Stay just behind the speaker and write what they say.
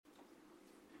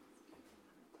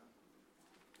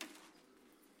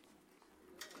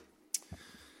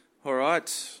All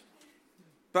right.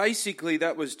 Basically,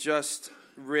 that was just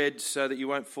read so that you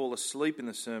won't fall asleep in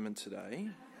the sermon today.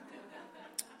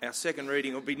 Our second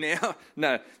reading will be now.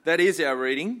 No, that is our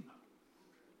reading.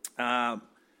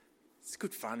 It's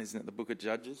good fun, isn't it, the book of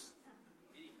Judges?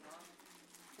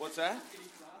 What's that?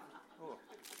 Oh.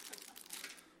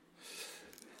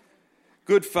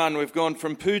 Good fun. We've gone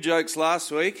from poo jokes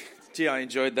last week. Gee, I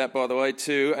enjoyed that, by the way,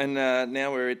 too. And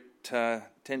now we're at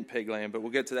tent peg land, but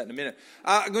we'll get to that in a minute.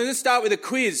 I'm going to start with a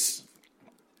quiz.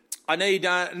 I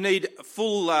need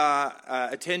full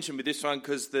attention with this one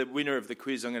because the winner of the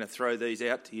quiz, I'm going to throw these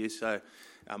out to you, so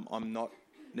I'm not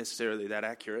necessarily that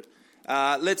accurate.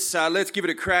 Let's give it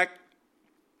a crack.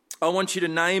 I want you to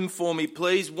name for me,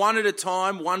 please, one at a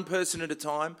time, one person at a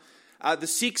time, the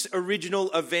 6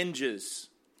 original Avengers.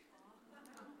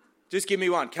 Just give me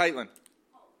one. Caitlin.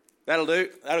 That'll do.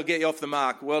 That'll get you off the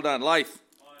mark. Well done. Leif.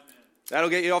 That'll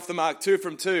get you off the mark. 2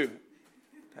 from 2.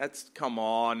 Come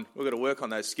on. We've got to work on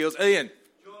those skills. Ian.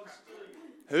 John Steve.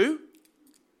 Who?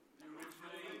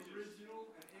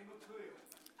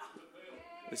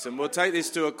 Listen, we'll take this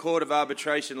to a court of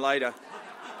arbitration later.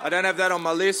 I don't have that on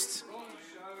my list.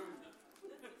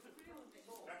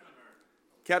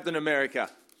 Captain America.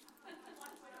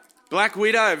 Black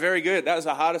Widow. Very good. That was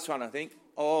the hardest one, I think.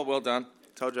 Oh, well done.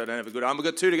 Told you I don't have a good arm. We've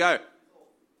got 2 to go.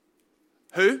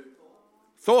 Who?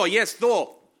 Thor. Yes,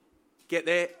 Thor. Get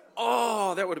there.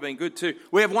 Oh, that would have been good too.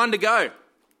 We have 1 to go.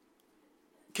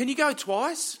 Can you go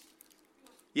twice?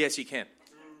 Yes, you can.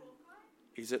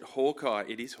 Is it Hawkeye?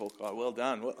 It is Hawkeye. Well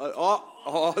done.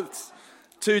 It's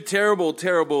 2 terrible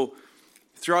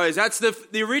throws. That's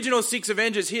the original 6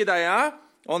 Avengers. Here they are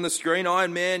on the screen.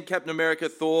 Iron Man, Captain America,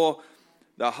 Thor,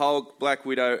 the Hulk, Black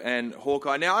Widow, and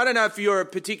Hawkeye. Now, I don't know if you're a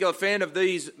particular fan of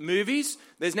these movies.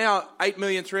 There's now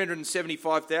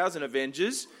 8,375,000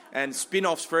 Avengers and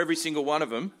spin-offs for every single one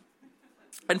of them.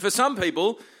 And for some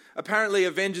people, apparently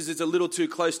Avengers is a little too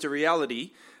close to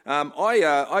reality.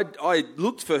 I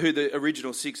looked for who the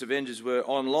original 6 Avengers were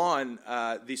online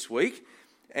this week,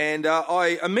 and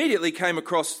I immediately came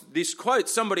across this quote.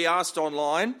 Somebody asked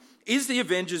online, is the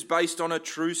Avengers based on a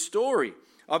true story?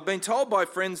 I've been told by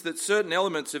friends that certain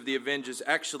elements of the Avengers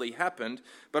actually happened,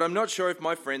 but I'm not sure if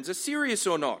my friends are serious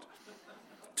or not.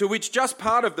 To which just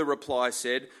part of the reply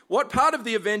said, what part of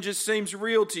the Avengers seems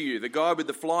real to you? The guy with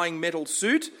the flying metal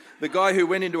suit? The guy who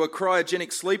went into a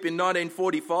cryogenic sleep in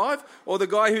 1945? Or the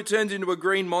guy who turns into a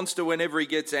green monster whenever he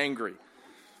gets angry?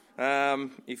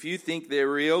 If you think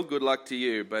they're real, good luck to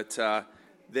you, but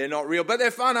they're not real. But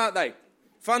they're fun, aren't they?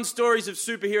 Fun stories of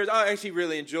superheroes. I actually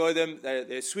really enjoy them.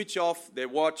 They're switch off, they're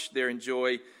watch, they're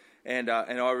enjoy, and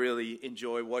I really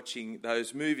enjoy watching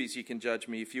those movies. You can judge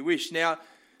me if you wish. Now,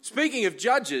 speaking of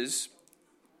judges,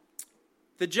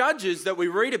 the judges that we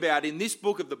read about in this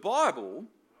book of the Bible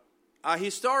are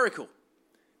historical.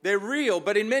 They're real,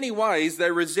 but in many ways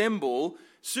they resemble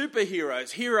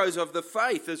superheroes, heroes of the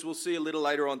faith, as we'll see a little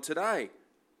later on today.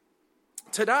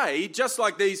 Today, just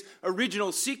like these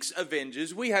original 6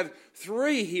 Avengers, we have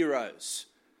 3 heroes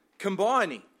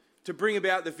combining to bring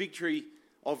about the victory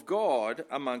of God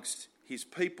amongst his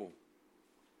people.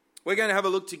 We're going to have a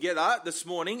look together this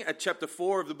morning at chapter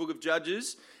 4 of the book of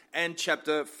Judges and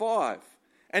chapter 5.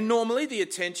 And normally the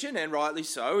attention, and rightly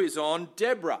so, is on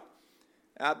Deborah.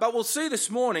 But we'll see this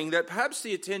morning that perhaps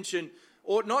the attention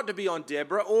ought not to be on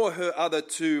Deborah or her other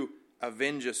 2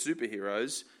 Avenger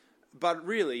superheroes, but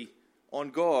really on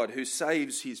God who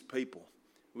saves his people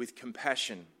with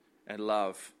compassion and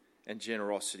love and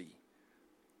generosity.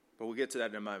 But we'll get to that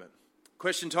in a moment.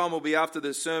 Question time will be after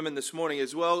the sermon this morning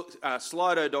as well.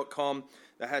 Slido.com,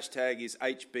 the hashtag is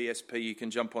HBSP. You can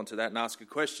jump onto that and ask a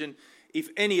question. If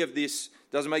any of this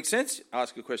doesn't make sense,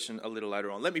 ask a question a little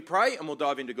later on. Let me pray and we'll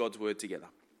dive into God's word together.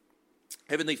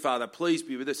 Heavenly Father, please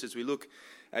be with us as we look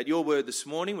at your word this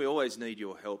morning. We always need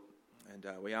your help. And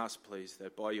we ask, please,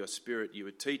 that by your Spirit you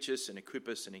would teach us and equip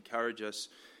us and encourage us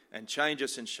and change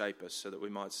us and shape us so that we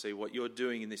might see what you're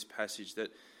doing in this passage that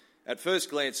at first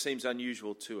glance seems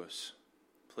unusual to us.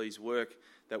 Please work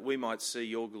that we might see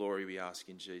your glory, we ask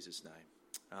in Jesus' name.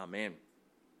 Amen.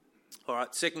 All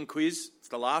right, second quiz. It's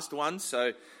the last one,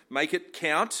 so make it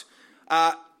count.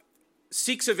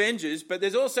 6 Avengers, but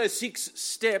there's also 6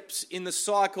 steps in the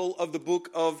cycle of the book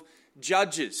of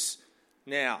Judges.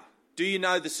 Now, do you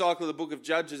know the cycle of the book of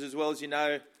Judges as well as you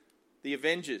know the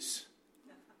Avengers?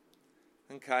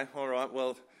 Okay, all right,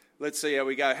 well, let's see how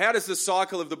we go. How does the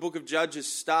cycle of the book of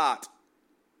Judges start?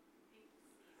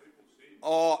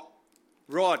 Oh,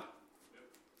 Rod.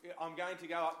 I'm going to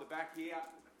go up the back here.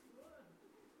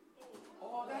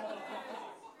 Oh,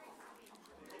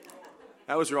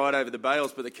 that was right over the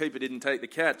bails, but the keeper didn't take the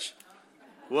catch.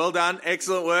 Well done.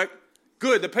 Excellent work.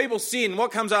 Good. The people sin.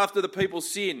 What comes after the people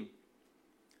sin?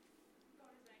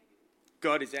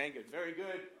 God is angered. Very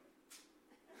good.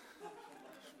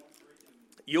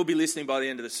 You'll be listening by the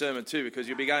end of the sermon too, because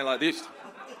you'll be going like this.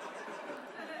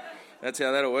 That's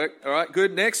how that'll work. All right,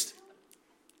 good. Next.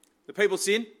 The people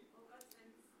sin.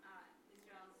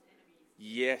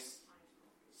 Yes.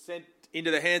 Sent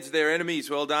into the hands of their enemies.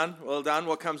 Well done. Well done.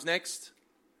 What comes next?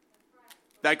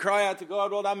 They cry out to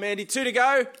God. Well done, Mandy. 2 to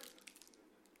go.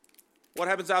 What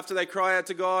happens after they cry out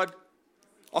to God?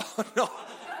 Oh, no.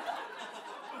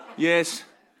 Yes.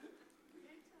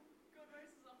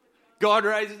 God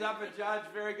raises up a judge.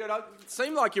 Very good. It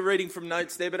seemed like you're reading from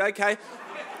notes there, but okay.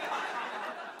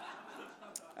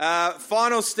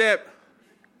 Final step.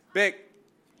 Beck,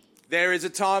 there is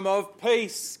a time of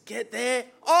peace. Get there.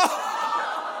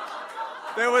 Oh!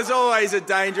 There was always a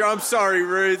danger. I'm sorry,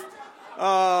 Ruth.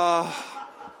 Oh.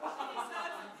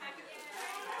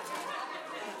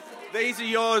 These are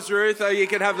yours, Ruth, or you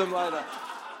can have them later.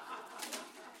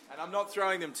 And I'm not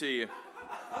throwing them to you.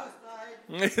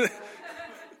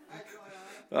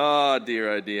 Oh,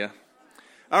 dear, oh, dear.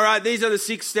 All right, these are the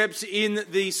 6 steps in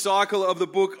the cycle of the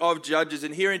book of Judges.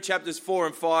 And here in chapters 4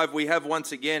 and 5, we have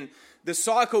once again the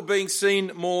cycle being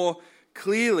seen more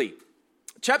clearly.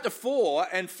 Chapter 4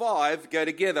 and 5 go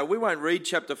together. We won't read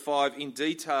chapter 5 in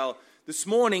detail this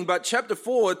morning, but chapter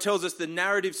 4 tells us the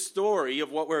narrative story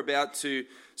of what we're about to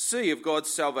see of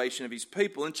God's salvation of his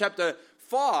people. And chapter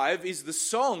 5 is the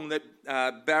song that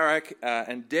Barak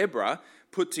and Deborah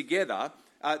put together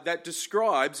that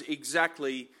describes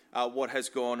exactly what has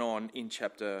gone on in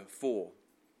chapter 4.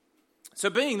 So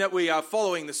being that we are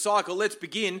following the cycle, let's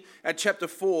begin at chapter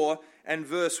 4 and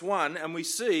verse 1, and we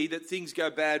see that things go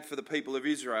bad for the people of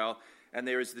Israel, and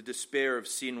there is the despair of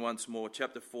sin once more.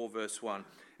 Chapter 4, verse 1.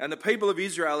 And the people of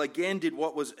Israel again did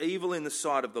what was evil in the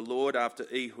sight of the Lord after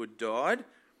Ehud died.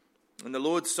 And the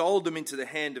Lord sold them into the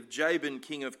hand of Jabin,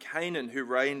 king of Canaan, who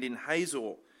reigned in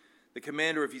Hazor. The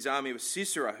commander of his army was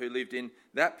Sisera, who lived in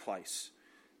that place.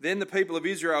 Then the people of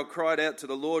Israel cried out to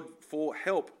the Lord for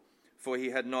help, for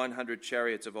he had 900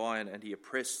 chariots of iron, and he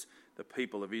oppressed the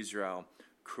people of Israel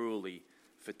cruelly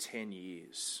for 10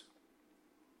 years.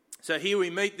 So here we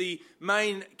meet the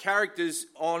main characters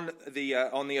on the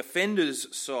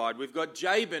offender's side. We've got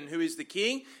Jabin, who is the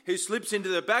king, who slips into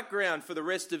the background for the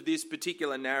rest of this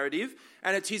particular narrative,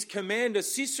 and it's his commander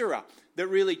Sisera that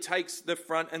really takes the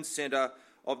front and centre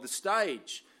of the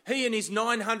stage. He and his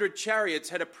 900 chariots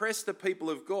had oppressed the people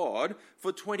of God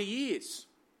for 20 years.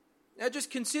 Now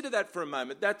just consider that for a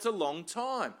moment. That's a long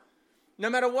time. No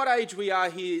matter what age we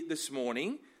are here this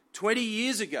morning, 20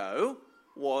 years ago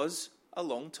was a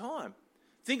long time.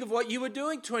 Think of what you were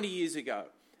doing 20 years ago.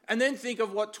 And then think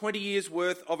of what 20 years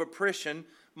worth of oppression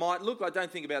might look like.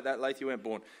 Don't think about that, Laith, you weren't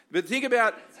born. But think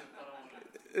about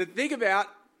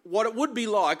what it would be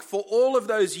like for all of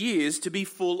those years to be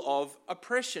full of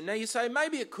oppression. Now you say,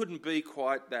 maybe it couldn't be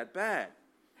quite that bad.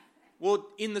 Well,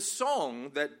 in the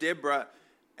song that Deborah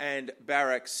and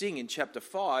Barak sing in chapter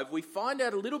 5, we find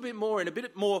out a little bit more in a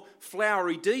bit more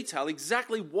flowery detail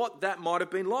exactly what that might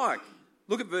have been like.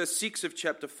 Look at verse 6 of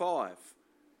chapter 5.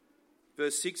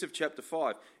 Verse 6 of chapter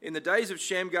 5. In the days of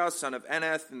Shamgar, son of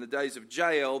Anath, in the days of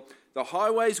Jael, the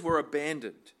highways were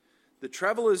abandoned. The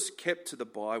travellers kept to the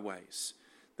byways.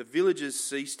 The villages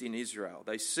ceased in Israel.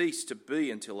 They ceased to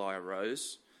be until I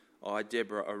arose. I,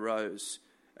 Deborah, arose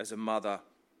as a mother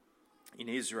in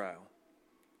Israel.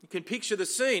 You can picture the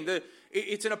scene.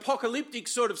 It's an apocalyptic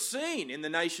sort of scene in the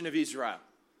nation of Israel.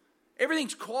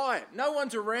 Everything's quiet. No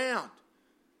one's around.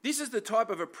 This is the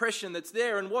type of oppression that's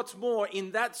there. And what's more,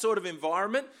 in that sort of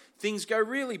environment, things go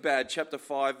really bad. Chapter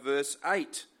 5, verse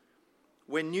 8.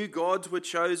 When new gods were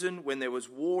chosen, then there was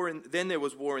war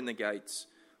in the gates.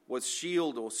 Was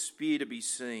shield or spear to be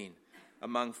seen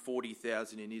among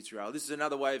 40,000 in Israel. This is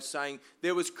another way of saying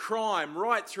there was crime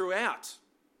right throughout.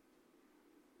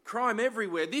 Crime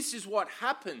everywhere. This is what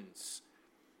happens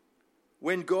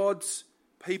when God's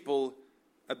people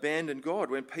abandon God,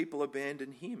 when people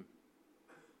abandon him.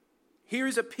 Here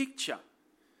is a picture,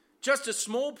 just a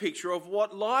small picture of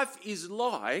what life is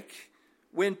like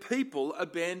when people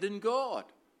abandon God.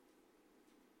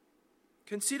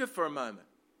 Consider for a moment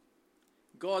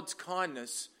God's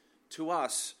kindness to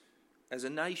us as a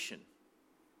nation,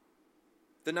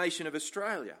 the nation of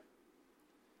Australia.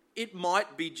 It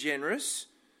might be generous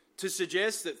to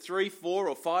suggest that 3, 4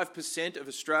 or 5% of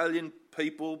Australian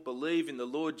people believe in the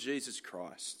Lord Jesus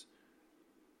Christ.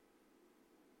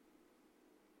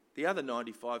 The other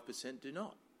 95% do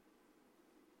not.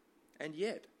 And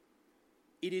yet,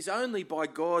 it is only by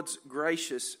God's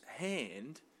gracious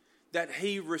hand that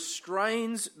he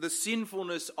restrains the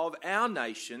sinfulness of our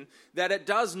nation, that it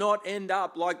does not end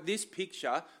up like this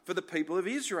picture for the people of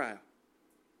Israel.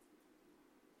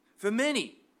 For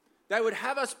many, they would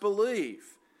have us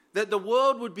believe that the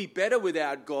world would be better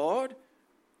without God,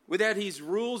 without his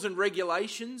rules and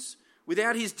regulations,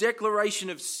 without his declaration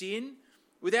of sin,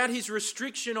 without his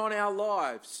restriction on our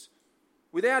lives,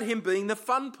 without him being the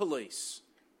fun police.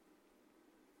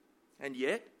 And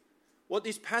yet, what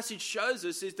this passage shows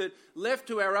us is that left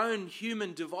to our own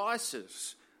human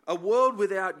devices, a world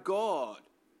without God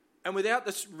and without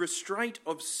the restraint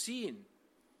of sin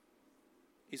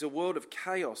is a world of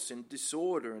chaos and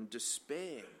disorder and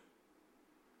despair.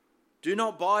 Do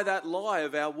not buy that lie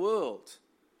of our world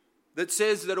that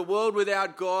says that a world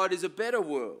without God is a better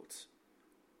world.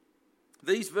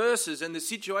 These verses and the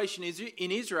situation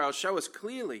in Israel show us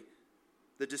clearly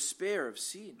the despair of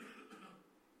sin.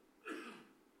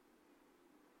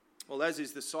 Well, as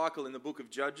is the cycle in the book of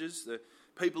Judges, the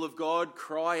people of God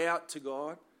cry out to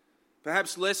God.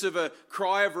 Perhaps less of a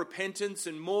cry of repentance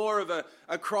and more of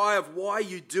a cry of, why are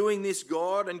you doing this,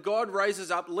 God? And God raises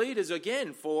up leaders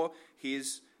again for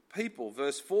his people.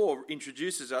 Verse 4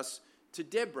 introduces us to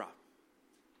Deborah.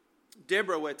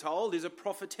 Deborah, we're told, is a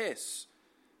prophetess.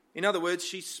 In other words,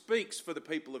 she speaks for the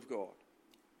people of God.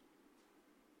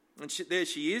 And there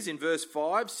she is in verse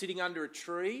 5, sitting under a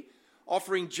tree,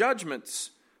 offering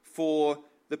judgments for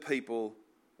the people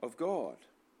of God.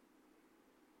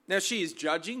 Now she is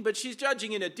judging, but she's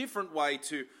judging in a different way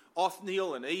to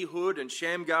Othniel and Ehud and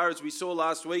Shamgar, as we saw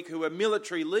last week, who were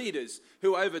military leaders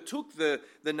who overtook the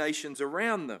nations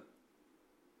around them.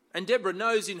 And Deborah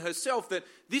knows in herself that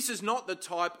this is not the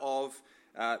type of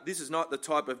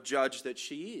judge that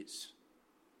she is.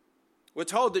 We're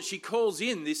told that she calls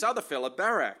in this other fella,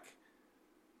 Barak,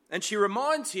 and she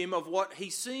reminds him of what he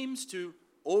seems to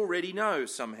already know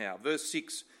somehow. Verse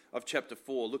 6 of chapter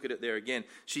 4, look at it there again.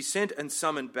 She sent and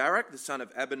summoned Barak, the son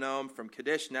of Abinoam, from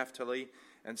Kadesh Naphtali,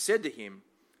 and said to him,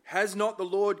 has not the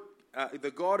Lord,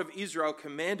 the God of Israel,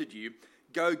 commanded you,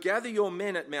 go gather your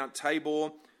men at Mount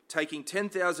Tabor, taking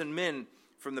 10,000 men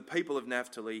from the people of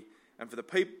Naphtali and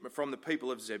from the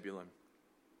people of Zebulun.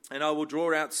 And I will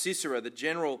draw out Sisera, the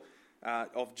general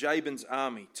of Jabin's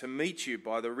army, to meet you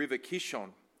by the river Kishon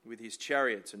with his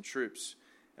chariots and troops,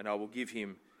 and I will give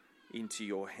him into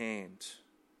your hand.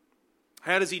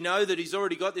 How does he know that he's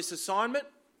already got this assignment?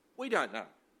 We don't know.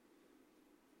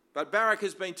 But Barak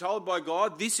has been told by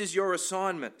God, this is your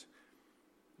assignment.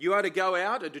 You are to go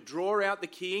out and to draw out the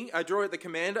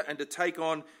commander and to take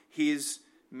on his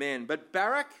men. But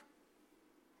Barak,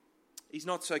 he's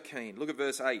not so keen. Look at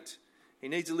verse 8. He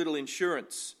needs a little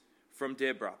insurance from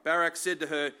Deborah. Barak said to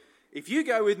her, if you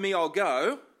go with me, I'll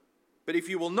go. But if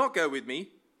you will not go with me,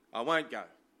 I won't go.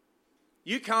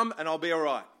 You come and I'll be all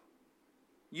right.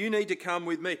 You need to come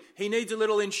with me. He needs a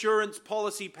little insurance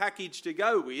policy package to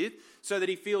go with so that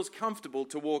he feels comfortable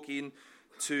to walk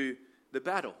into the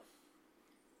battle.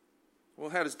 Well,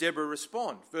 how does Deborah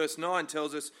respond? Verse 9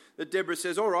 tells us that Deborah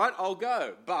says, all right, I'll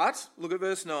go. But, look at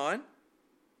verse 9.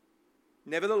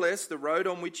 Nevertheless, the road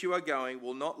on which you are going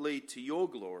will not lead to your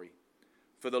glory,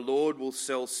 for the Lord will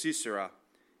sell Sisera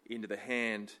into the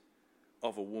hand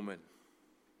of a woman.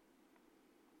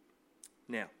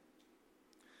 Now,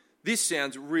 this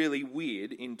sounds really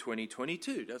weird in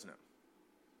 2022, doesn't it?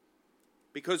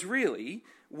 Because really,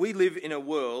 we live in a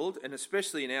world, and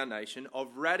especially in our nation,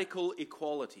 of radical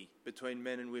equality between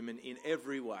men and women in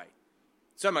every way.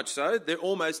 So much so, there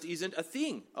almost isn't a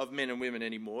thing of men and women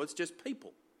anymore, it's just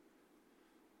people.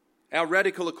 Our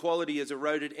radical equality has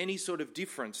eroded any sort of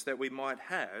difference that we might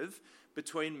have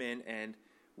between men and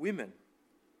women.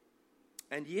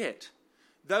 And yet,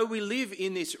 though we live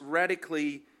in this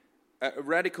radical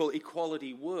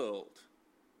equality world,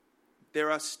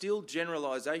 there are still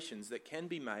generalisations that can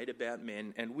be made about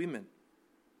men and women.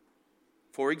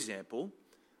 For example,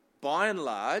 by and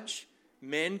large,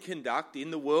 men conduct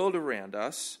in the world around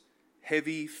us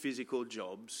heavy physical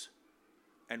jobs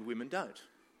and women don't.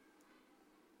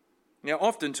 Now,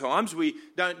 oftentimes we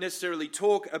don't necessarily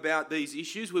talk about these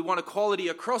issues. We want equality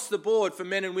across the board for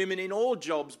men and women in all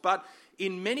jobs, but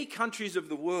in many countries of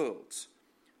the world,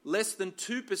 less than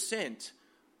 2%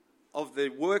 of the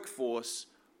workforce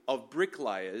of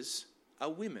bricklayers are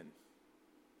women.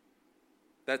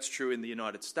 That's true in the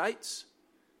United States.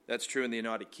 That's true in the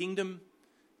United Kingdom.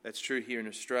 That's true here in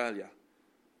Australia.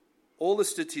 All the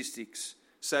statistics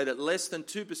say that less than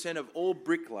 2% of all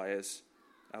bricklayers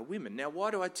are women. Now,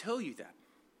 why do I tell you that?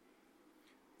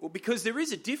 Well, because there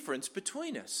is a difference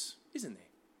between us, isn't there?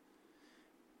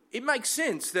 it makes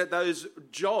sense that those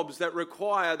jobs that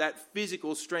require that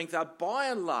physical strength are by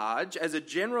and large, as a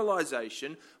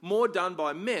generalization, more done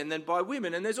by men than by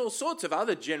women. And there's all sorts of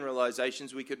other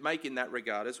generalizations we could make in that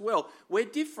regard as well. We're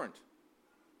different.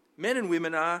 Men and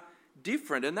women are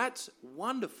different, and that's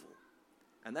wonderful.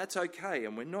 And that's okay,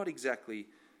 and we're not exactly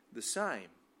the same.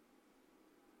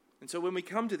 And so when we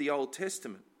come to the Old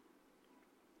Testament,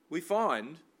 we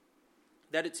find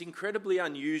that it's incredibly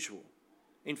unusual,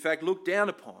 in fact looked down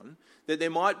upon, that there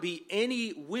might be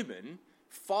any women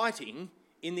fighting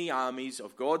in the armies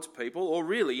of God's people, or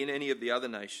really in any of the other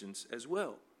nations as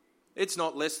well. It's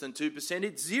not less than 2%,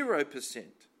 it's 0%.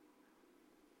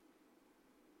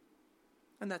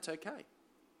 And that's okay,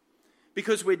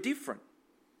 because we're different.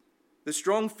 The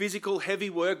strong physical heavy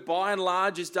work by and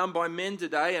large is done by men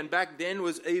today, and back then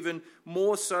was even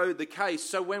more so the case.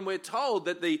 So when we're told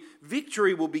that the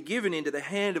victory will be given into the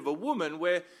hand of a woman,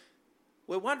 we're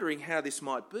wondering how this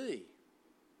might be.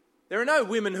 There are no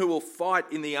women who will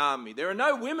fight in the army. There are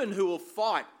no women who will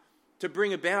fight to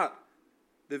bring about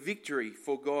the victory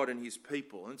for God and his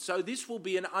people. And so this will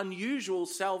be an unusual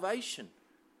salvation.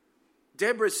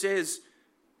 Deborah says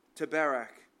to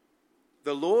Barak,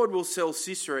 "The Lord will sell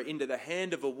Sisera into the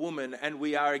hand of a woman," and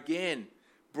we are again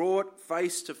brought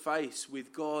face to face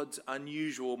with God's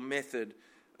unusual method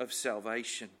of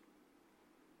salvation.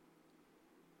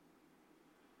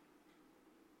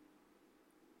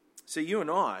 So you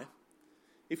and I,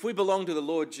 if we belong to the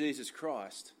Lord Jesus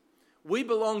Christ, we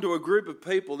belong to a group of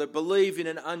people that believe in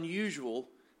an unusual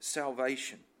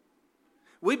salvation.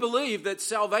 We believe that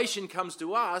salvation comes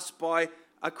to us by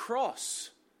a cross,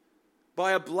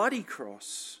 by a bloody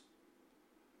cross,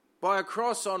 by a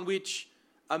cross on which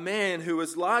a man who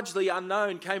was largely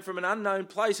unknown, came from an unknown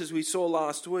place, as we saw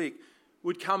last week,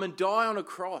 would come and die on a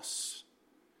cross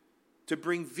to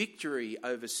bring victory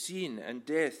over sin and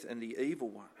death and the evil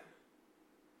one.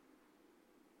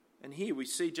 And here we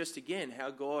see just again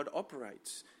how God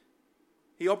operates.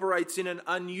 He operates in an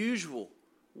unusual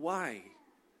way,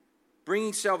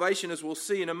 bringing salvation, as we'll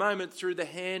see in a moment, through the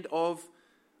hand of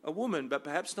a woman, but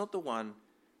perhaps not the one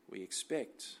we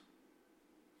expect.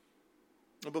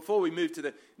 And before we move to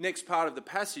the next part of the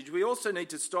passage, we also need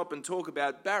to stop and talk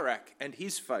about Barak and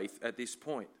his faith at this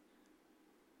point.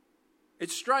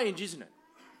 It's strange, isn't it?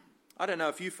 I don't know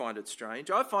if you find it strange.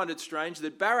 I find it strange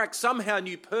that Barak somehow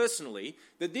knew personally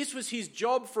that this was his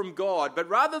job from God, but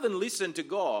rather than listen to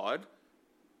God,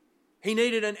 he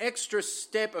needed an extra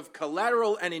step of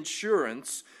collateral and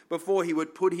insurance before he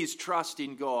would put his trust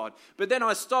in God. But then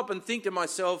I stop and think to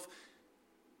myself,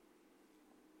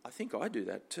 I think I do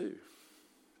that too.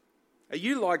 Are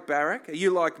you like Barak? Are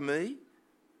you like me?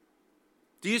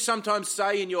 Do you sometimes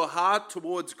say in your heart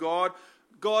towards God,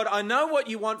 "God, I know what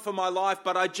you want for my life,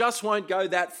 but I just won't go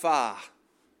that far.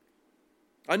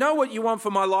 I know what you want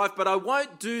for my life, but I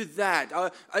won't do that.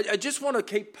 I just want to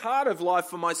keep part of life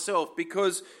for myself,"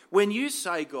 because when you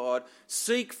say, "God,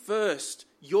 seek first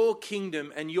your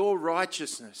kingdom and your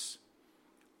righteousness,"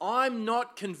 I'm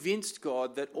not convinced,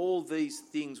 God, that all these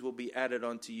things will be added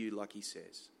onto you like he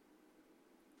says.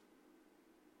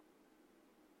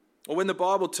 Or when the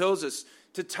Bible tells us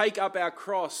to take up our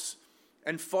cross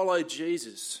and follow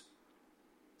Jesus,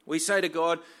 we say to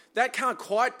God, that can't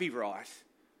quite be right.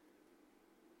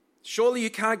 Surely you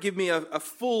can't give me a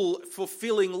full,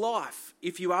 fulfilling life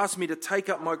if you ask me to take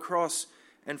up my cross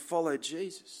and follow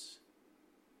Jesus.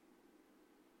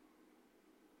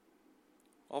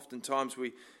 Oftentimes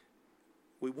we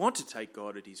want to take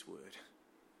God at his word.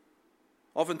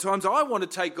 Oftentimes I want to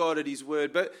take God at his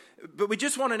word, but we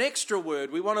just want an extra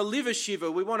word. We want to live a shiver.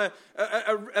 We want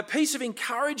a piece of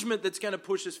encouragement that's going to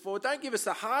push us forward. Don't give us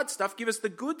the hard stuff, give us the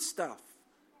good stuff.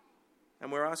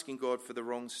 And we're asking God for the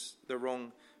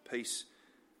wrong piece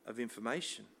of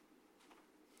information.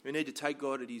 We need to take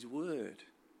God at his word.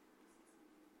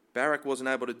 Barak wasn't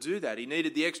able to do that. He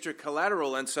needed the extra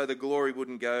collateral, and so the glory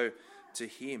wouldn't go to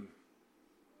him.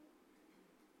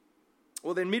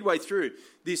 Well, then midway through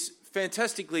this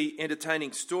fantastically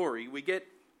entertaining story, we get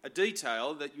a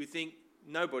detail that you think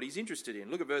nobody's interested in.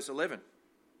 Look at verse 11.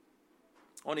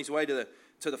 On his way to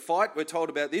the fight, we're told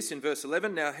about this in verse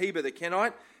 11. Now Heber the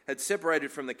Kenite had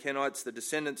separated from the Kenites, the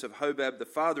descendants of Hobab, the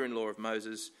father-in-law of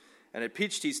Moses, and had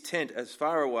pitched his tent as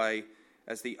far away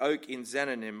as the oak in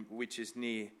Zananim, which is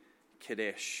near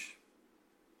Kadesh.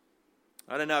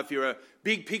 I don't know if you're a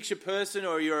big picture person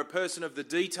or you're a person of the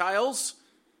details.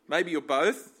 Maybe you're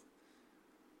both.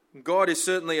 God is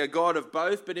certainly a God of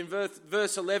both, but in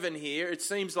verse 11 here, it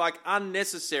seems like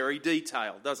unnecessary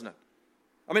detail, doesn't it?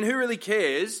 I mean, who really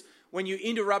cares when you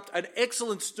interrupt an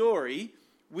excellent story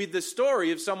with the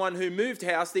story of someone who moved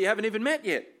house that you haven't even met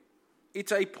yet?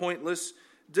 It's a pointless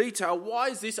detail. Why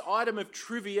is this item of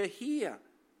trivia here?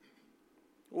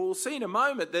 Well, we'll see in a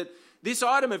moment that this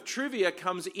item of trivia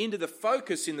comes into the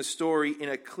focus in the story in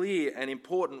a clear and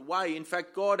important way. In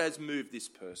fact, God has moved this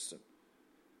person.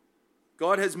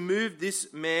 God has moved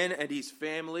this man and his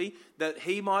family that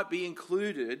he might be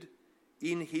included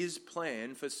in his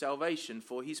plan for salvation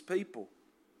for his people.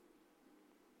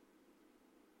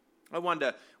 I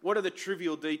wonder, what are the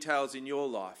trivial details in your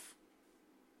life?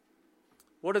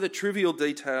 What are the trivial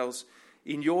details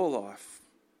in your life?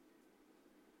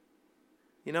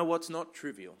 You know what's not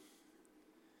trivial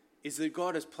is that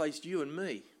God has placed you and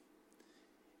me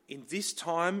in this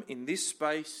time, in this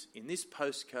space, in this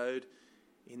postcode,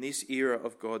 in this era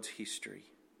of God's history.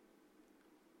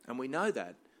 And we know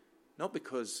that, not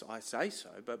because I say so,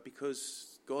 but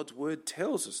because God's word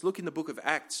tells us. Look in the book of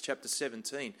Acts, chapter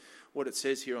 17, what it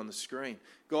says here on the screen.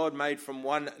 God made from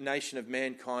one nation of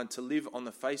mankind to live on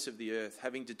the face of the earth,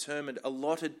 having determined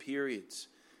allotted periods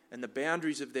and the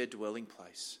boundaries of their dwelling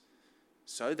place,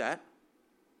 so that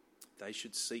they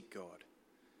should seek God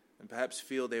and perhaps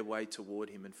feel their way toward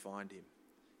him and find him.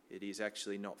 It is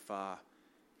actually not far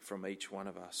from each one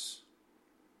of us.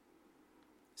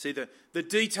 See, the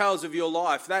details of your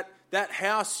life, that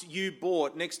house you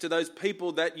bought next to those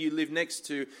people that you live next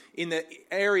to, in the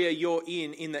area you're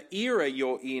in the era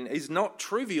you're in, is not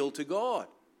trivial to God.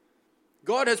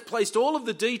 God has placed all of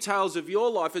the details of your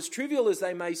life, as trivial as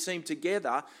they may seem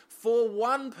together, for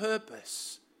one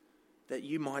purpose, that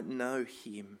you might know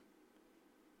him.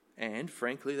 And,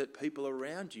 frankly, that people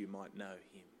around you might know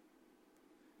him.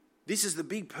 This is the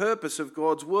big purpose of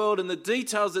God's world, and the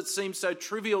details that seem so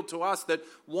trivial to us, that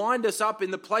wind us up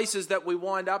in the places that we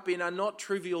wind up in, are not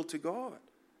trivial to God.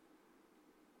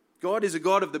 God is a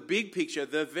God of the big picture,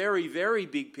 the very, very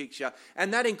big picture,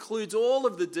 and that includes all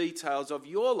of the details of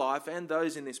your life and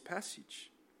those in this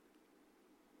passage.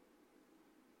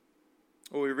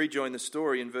 Or we rejoin the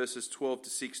story in verses 12 to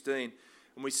 16,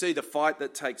 and we see the fight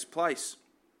that takes place.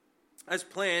 As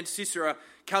planned, Sisera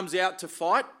comes out to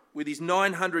fight with his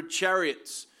 900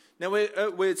 chariots. Now,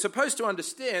 we're supposed to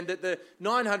understand that the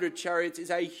 900 chariots is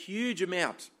a huge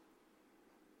amount.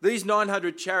 These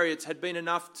 900 chariots had been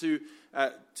enough to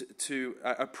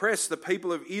oppress the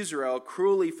people of Israel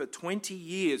cruelly for 20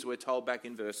 years, we're told back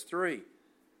in verse 3.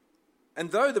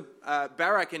 And though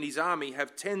Barak and his army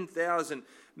have 10,000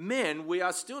 men, we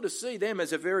are still to see them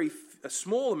as a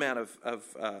small amount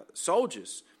of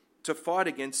soldiers to fight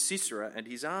against Sisera and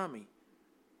his army.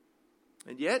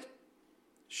 And yet,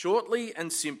 shortly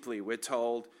and simply, we're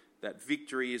told that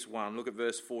victory is won. Look at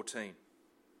verse 14.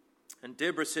 And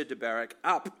Deborah said to Barak,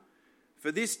 "Up,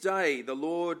 for this day the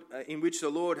Lord, in which the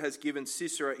Lord has given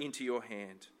Sisera into your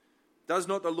hand. Does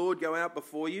not the Lord go out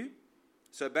before you?"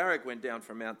 So Barak went down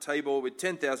from Mount Tabor with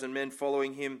 10,000 men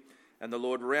following him, and the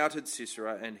Lord routed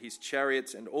Sisera and his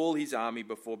chariots and all his army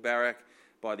before Barak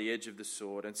by the edge of the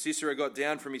sword. And Sisera got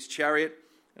down from his chariot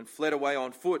and fled away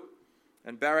on foot.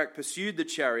 And Barak pursued the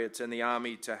chariots and the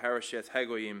army to Harosheth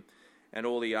Hagoyim, and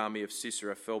all the army of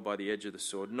Sisera fell by the edge of the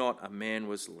sword. Not a man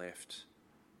was left.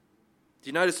 Do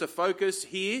you notice the focus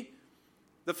here?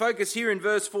 The focus here in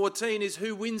verse 14 is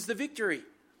who wins the victory.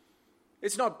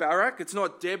 It's not Barak, it's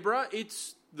not Deborah,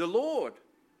 it's the Lord.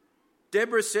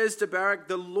 Deborah says to Barak,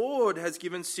 "The Lord has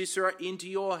given Sisera into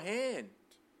your hand.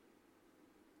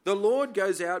 The Lord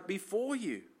goes out before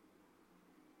you."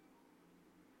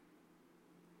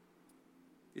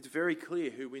 It's very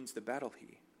clear who wins the battle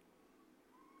here.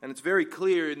 And it's very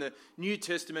clear in the New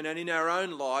Testament and in our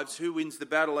own lives who wins the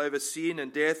battle over sin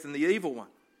and death and the evil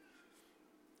one.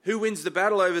 Who wins the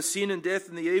battle over sin and death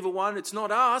and the evil one? It's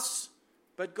not us,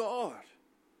 but God.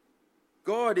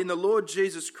 God in the Lord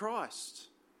Jesus Christ.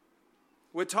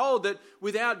 We're told that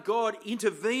without God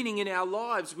intervening in our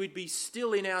lives, we'd be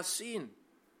still in our sin.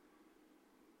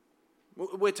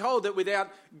 We're told that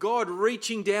without God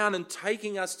reaching down and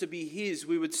taking us to be his,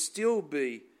 we would still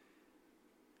be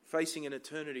facing an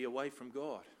eternity away from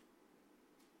God.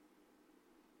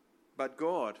 But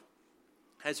God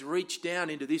has reached down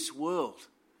into this world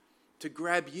to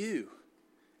grab you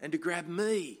and to grab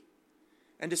me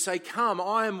and to say, "Come,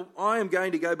 I am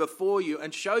going to go before you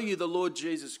and show you the Lord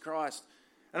Jesus Christ.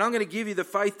 And I'm going to give you the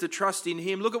faith to trust in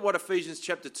him." Look at what Ephesians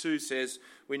chapter 2 says.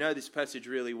 We know this passage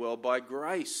really well. "By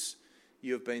grace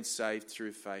you have been saved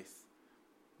through faith.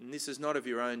 And this is not of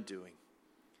your own doing.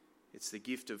 It's the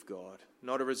gift of God,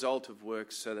 not a result of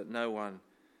works, so that no one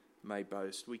may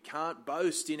boast." We can't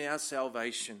boast in our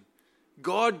salvation.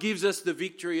 God gives us the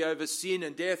victory over sin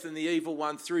and death and the evil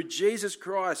one through Jesus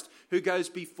Christ, who goes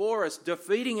before us,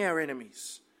 defeating our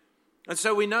enemies. And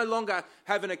so we no longer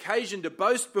have an occasion to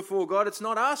boast before God. It's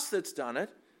not us that's done it.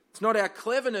 It's not our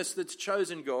cleverness that's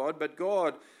chosen God, but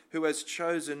God who has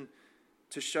chosen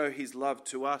to show his love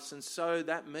to us. And so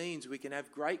that means we can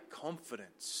have great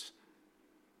confidence.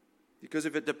 Because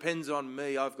if it depends on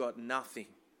me, I've got nothing.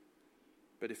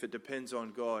 But if it depends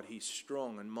on God, he's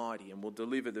strong and mighty and will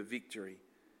deliver the victory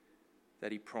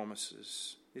that he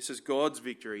promises. This is God's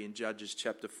victory in Judges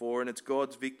chapter 4, and it's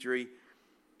God's victory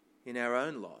in our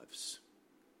own lives.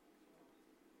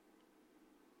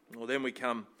 Well, then we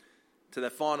come to the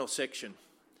final section,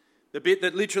 the bit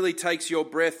that literally takes your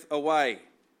breath away.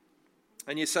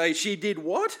 And you say, she did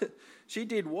what? She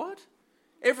did what?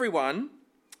 Everyone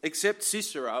except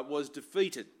Sisera was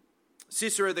defeated.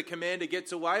 Sisera, the commander,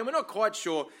 gets away, and we're not quite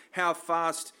sure how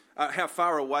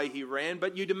far away he ran,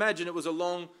 but you'd imagine it was a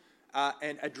long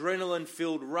and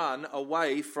adrenaline-filled run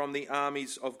away from the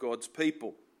armies of God's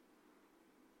people.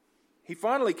 He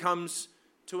finally comes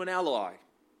to an ally,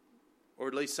 or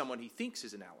at least someone he thinks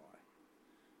is an ally.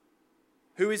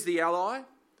 Who is the ally?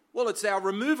 Well, it's our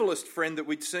removalist friend that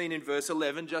we'd seen in verse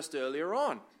 11 just earlier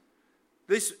on.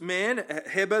 This man,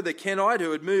 Heber the Kenite,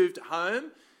 who had moved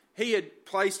home, he had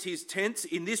placed his tents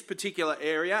in this particular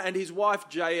area, and his wife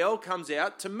Jael comes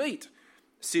out to meet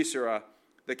Sisera,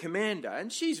 the commander.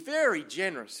 And she's very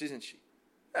generous, isn't she?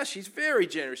 She's very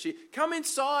generous. Come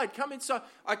inside.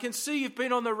 I can see you've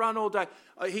been on the run all day.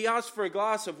 He asked for a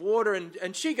glass of water,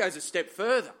 and she goes a step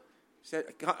further. She said,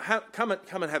 come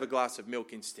and have a glass of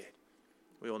milk instead.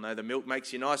 We all know the milk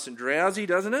makes you nice and drowsy,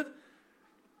 doesn't it?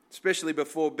 Especially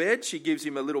before bed. She gives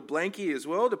him a little blankie as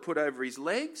well to put over his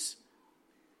legs.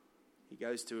 He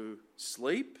goes to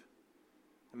sleep.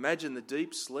 Imagine the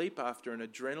deep sleep after an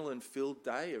adrenaline-filled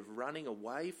day of running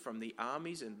away from the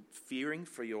armies and fearing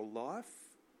for your life.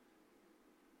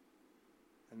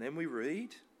 And then we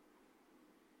read,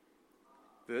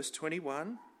 verse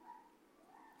 21,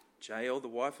 Jael, the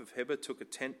wife of Heber, took a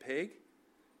tent peg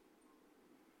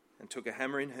and took a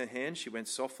hammer in her hand. She went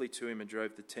softly to him and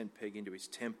drove the tent peg into his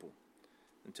temple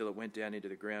until it went down into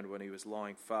the ground when he was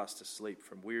lying fast asleep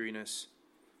from weariness.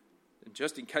 And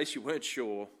just in case you weren't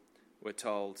sure, we're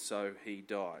told, so he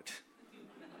died.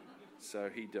 So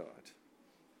he died.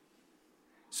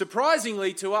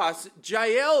 Surprisingly to us,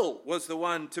 Jael was the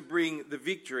one to bring the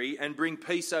victory and bring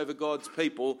peace over God's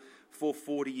people for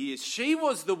 40 years. She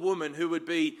was the woman who would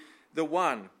be the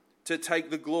one to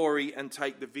take the glory and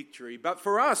take the victory. But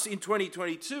for us in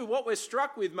 2022, what we're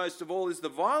struck with most of all is the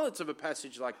violence of a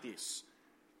passage like this.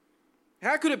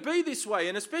 How could it be this way?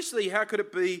 And especially, how could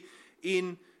it be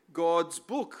in God's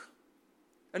book?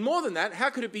 And more than that, how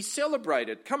could it be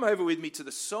celebrated? Come over with me to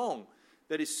the song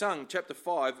that is sung, chapter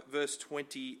 5, verse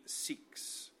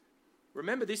 26.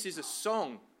 Remember, this is a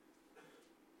song.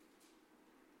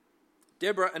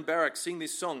 Deborah and Barak sing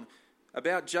this song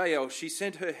about Jael. She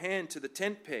sent her hand to the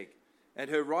tent peg and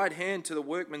her right hand to the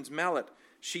workman's mallet.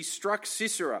 She struck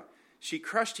Sisera. She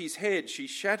crushed his head. She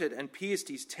shattered and pierced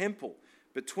his temple.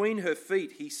 Between her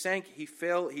feet he sank, he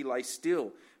fell, he lay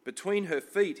still. Between her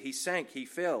feet he sank, he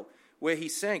fell. Where he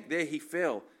sank, there he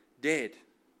fell, dead.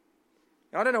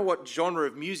 Now, I don't know what genre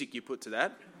of music you put to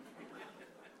that,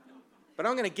 but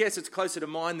I'm going to guess it's closer to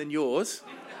mine than yours.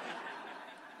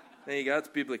 There you go, it's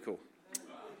biblical.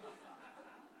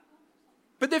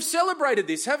 But they've celebrated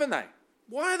this, haven't they?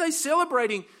 Why are they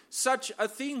celebrating such a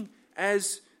thing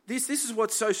as this? This is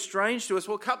what's so strange to us.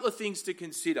 Well, a couple of things to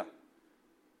consider.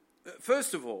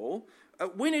 First of all,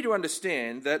 we need to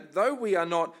understand that though we are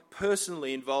not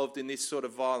personally involved in this sort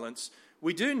of violence,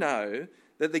 we do know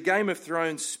that the Game of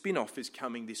Thrones spin-off is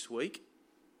coming this week.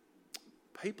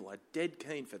 People are dead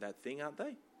keen for that thing, aren't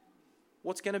they?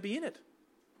 What's going to be in it?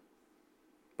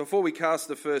 Before we cast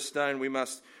the first stone, we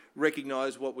must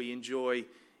recognise what we enjoy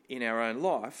in our own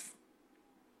life.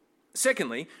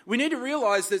 Secondly, we need to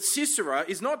realise that Sisera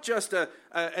is not just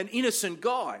an innocent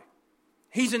guy.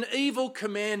 He's an evil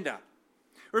commander.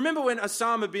 Remember when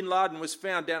Osama bin Laden was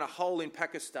found down a hole in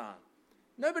Pakistan?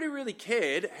 Nobody really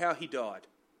cared how he died.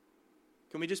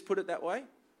 Can we just put it that way?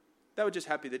 They were just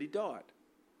happy that he died.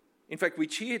 In fact, we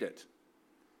cheered it.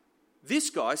 This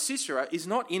guy, Sisera, is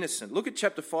not innocent. Look at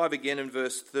chapter 5 again in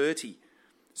verse 30.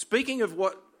 Speaking of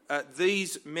what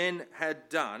these men had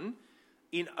done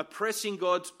in oppressing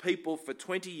God's people for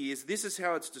 20 years, this is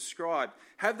how it's described.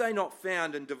 Have they not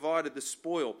found and divided the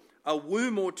spoil? A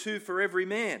womb or two for every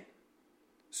man.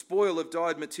 Spoil of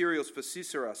dyed materials for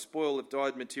Sisera, spoil of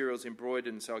dyed materials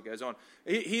embroidered, and so it goes on.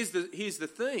 Here's the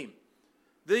theme.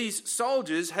 These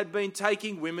soldiers had been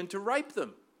taking women to rape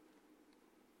them.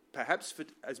 Perhaps for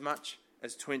as much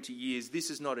as 20 years. This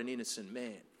is not an innocent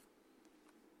man.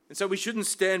 And so we shouldn't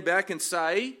stand back and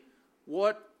say,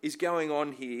 what is going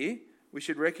on here? We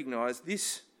should recognise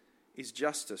this is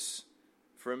justice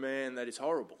for a man that is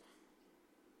horrible,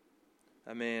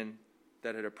 a man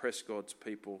that had oppressed God's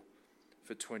people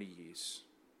for 20 years.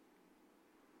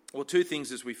 Well, two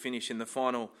things as we finish in the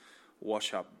final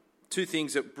wash-up. Two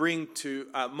things that bring to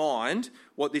mind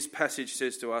what this passage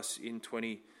says to us in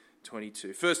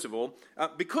 2022. First of all,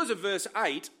 because of verse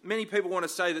 8, many people want to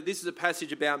say that this is a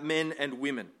passage about men and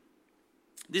women.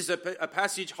 This is a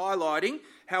passage highlighting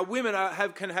how women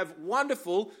can have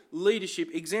wonderful leadership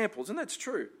examples, and that's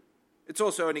true. It's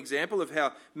also an example of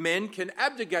how men can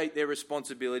abdicate their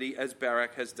responsibility, as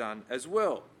Barak has done as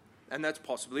well, and that's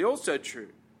possibly also true.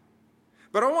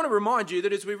 But I want to remind you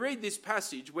that as we read this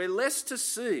passage, we're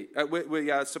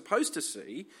we are supposed to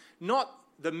see not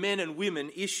the men and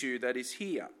women issue that is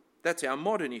here. That's our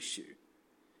modern issue.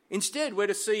 Instead, we're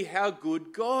to see how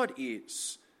good God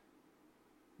is.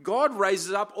 God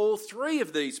raises up all three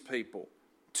of these people,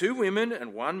 2 women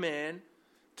and 1 man,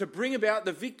 to bring about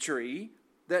the victory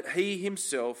that he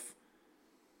himself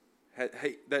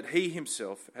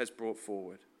has brought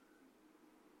forward.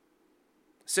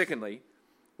 Secondly,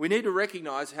 we need to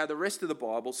recognise how the rest of the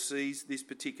Bible sees this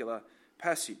particular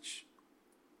passage.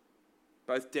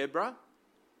 Both Deborah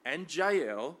and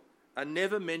Jael are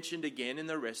never mentioned again in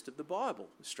the rest of the Bible,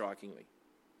 strikingly.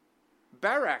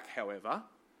 Barak, however,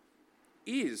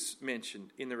 is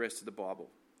mentioned in the rest of the Bible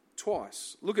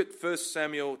twice. Look at 1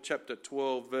 Samuel chapter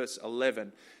 12, verse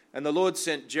 11. And the Lord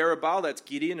sent Jerubbaal, that's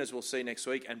Gideon, as we'll see next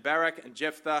week, and Barak and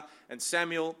Jephthah and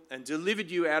Samuel, and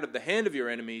delivered you out of the hand of your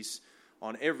enemies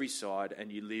on every side,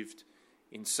 and you lived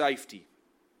in safety.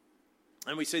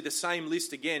 And we see the same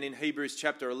list again in Hebrews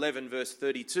chapter 11, verse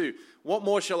 32. What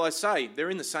more shall I say?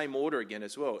 They're in the same order again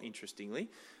as well, interestingly.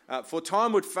 For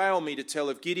time would fail me to tell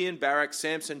of Gideon, Barak,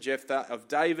 Samson, Jephthah, of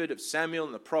David, of Samuel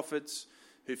and the prophets,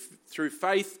 who through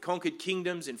faith conquered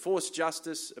kingdoms, enforced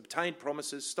justice, obtained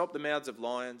promises, stopped the mouths of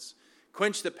lions,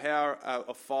 quenched the power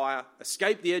of fire,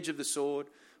 escaped the edge of the sword,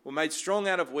 were made strong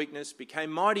out of weakness, became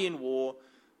mighty in war,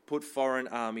 put foreign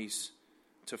armies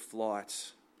to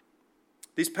flight.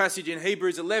 This passage in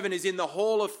Hebrews 11 is in the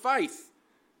hall of faith.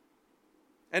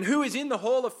 And who is in the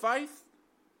hall of faith?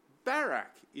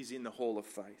 Barak is in the hall of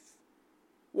faith.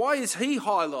 Why is he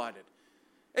highlighted?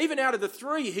 Even out of the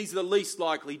 3, he's the least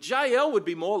likely. Jael would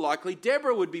be more likely.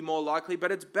 Deborah would be more likely.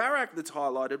 But it's Barak that's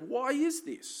highlighted. Why is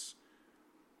this?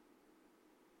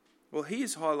 Well, he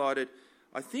is highlighted,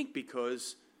 I think,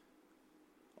 because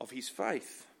of his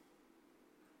faith.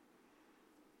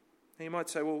 And you might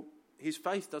say, well, his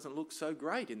faith doesn't look so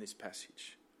great in this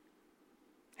passage.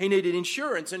 He needed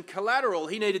insurance and collateral.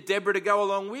 He needed Deborah to go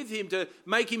along with him to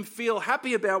make him feel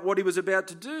happy about what he was about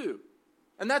to do.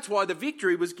 And that's why the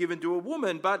victory was given to a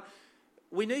woman. But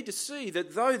we need to see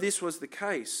that though this was the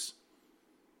case,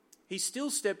 he still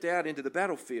stepped out into the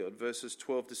battlefield, verses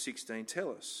 12 to 16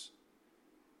 tell us.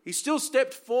 He still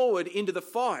stepped forward into the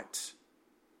fight,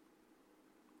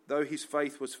 though his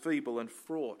faith was feeble and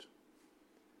fraught.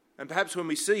 And perhaps when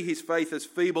we see his faith as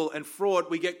feeble and fraught,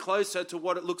 we get closer to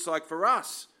what it looks like for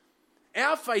us.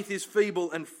 Our faith is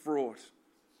feeble and fraught.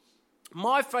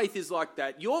 My faith is like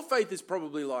that. Your faith is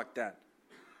probably like that.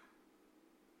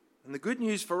 And the good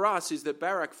news for us is that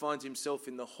Barak finds himself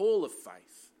in the hall of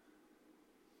faith.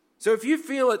 So if you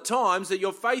feel at times that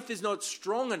your faith is not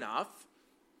strong enough,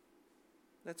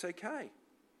 that's okay.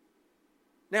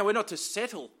 Now, we're not to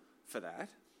settle for that.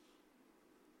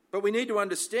 But we need to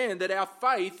understand that our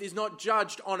faith is not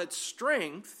judged on its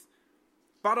strength,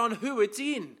 but on who it's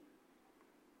in.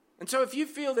 And so if you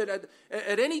feel that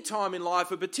at any time in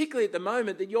life, or particularly at the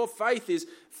moment, that your faith is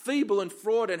feeble and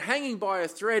fraught and hanging by a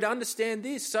thread, understand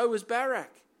this, so was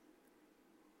Barak.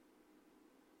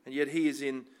 And yet he is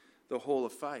in the hall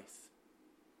of faith.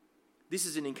 This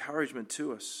is an encouragement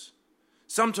to us.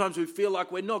 Sometimes we feel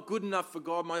like we're not good enough for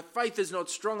God. My faith is not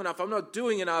strong enough. I'm not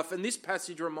doing enough. And this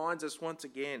passage reminds us once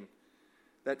again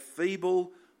that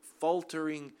feeble,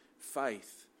 faltering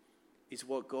faith is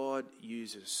what God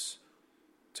uses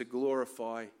to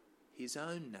glorify his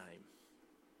own name.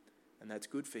 And that's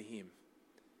good for him.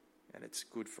 And it's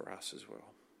good for us as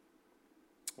well.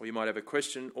 Or you might have a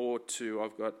question or two.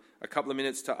 I've got a couple of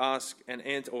minutes to ask and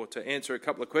answer, or to answer a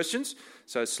couple of questions.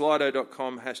 So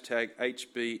slido.com,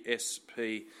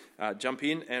 #HBSP. Jump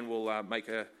in and we'll make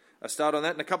a start on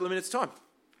that in a couple of minutes' time.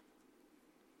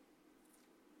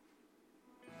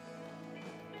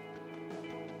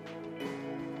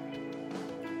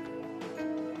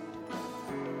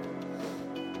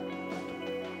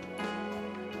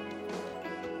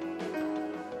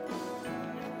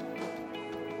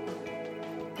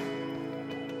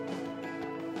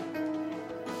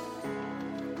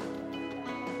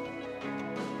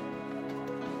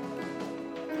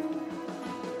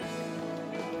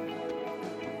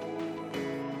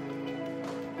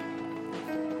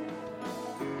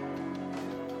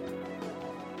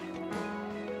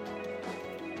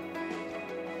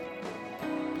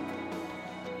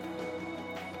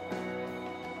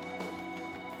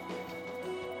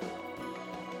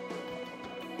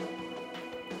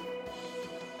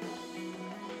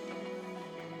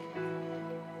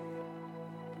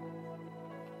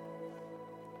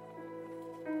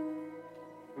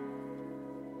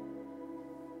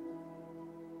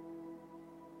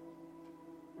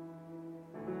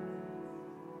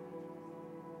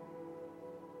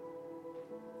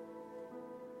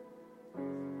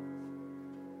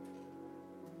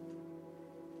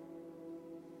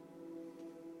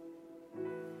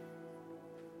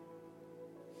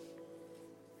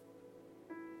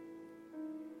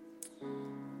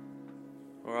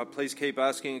 All right, please keep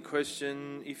asking a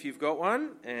question if you've got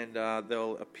one, and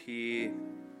they'll appear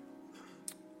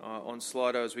on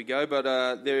Slido as we go.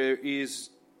 But there is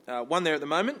one there at the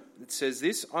moment. It says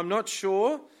this: I'm not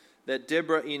sure that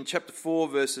Deborah in chapter 4,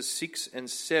 verses 6 and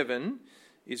 7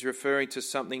 is referring to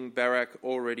something Barak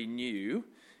already knew.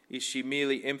 Is she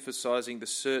merely emphasising the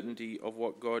certainty of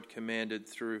what God commanded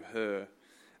through her?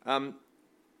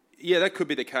 Yeah, that could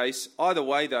be the case. Either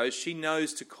way, though, she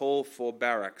knows to call for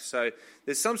Barak. So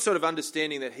there's some sort of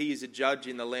understanding that he is a judge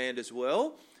in the land as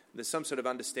well. There's some sort of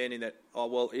understanding that,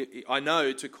 I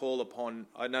know to call upon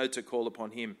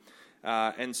him.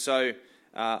 And so,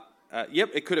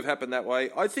 it could have happened that way.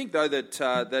 I think, though,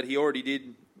 that he already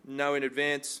did know in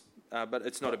advance, but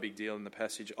it's not a big deal in the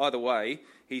passage. Either way,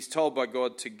 he's told by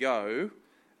God to go,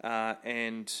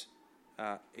 and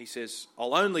he says,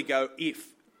 I'll only go if.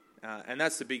 And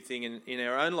that's the big thing in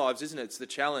our own lives, isn't it? It's the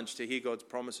challenge to hear God's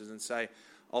promises and say,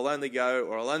 I'll only go,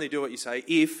 or I'll only do what you say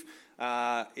if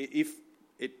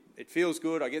it feels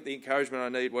good, I get the encouragement I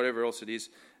need, whatever else it is,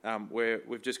 where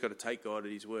we've just got to take God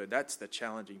at his word. That's the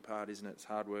challenging part, isn't it? It's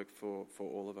hard work for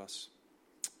all of us.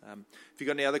 If you've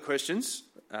got any other questions,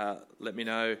 let me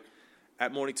know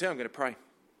at morning tea. I'm going to pray.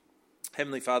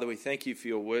 Heavenly Father, we thank you for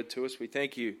your word to us. We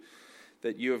thank you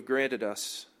that you have granted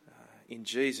us in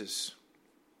Jesus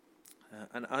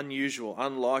an unusual,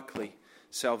 unlikely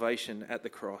salvation at the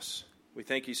cross. We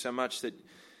thank you so much that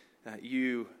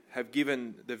you have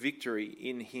given the victory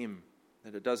in him,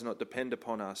 that it does not depend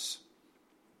upon us.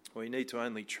 We need to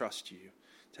only trust you,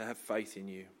 to have faith in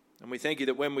you. And we thank you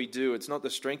that when we do, it's not the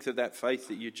strength of that faith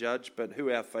that you judge, but who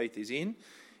our faith is in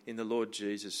the Lord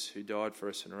Jesus, who died for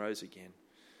us and rose again.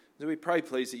 So we pray,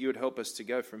 please, that you would help us to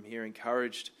go from here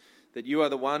encouraged that you are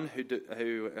the one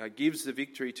who gives the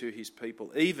victory to his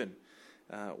people, even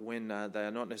when they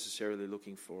are not necessarily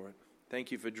looking for it.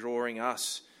 Thank you for drawing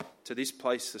us to this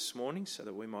place this morning so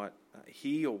that we might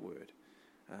hear your word.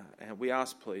 And we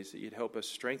ask, please, that you'd help us,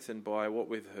 strengthened by what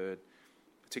we've heard,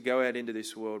 to go out into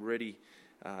this world ready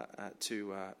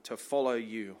to follow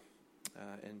you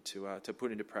and to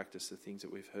put into practice the things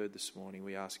that we've heard this morning.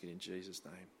 We ask it in Jesus'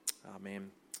 name.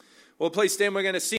 Amen. Well, please stand. We're going to sing.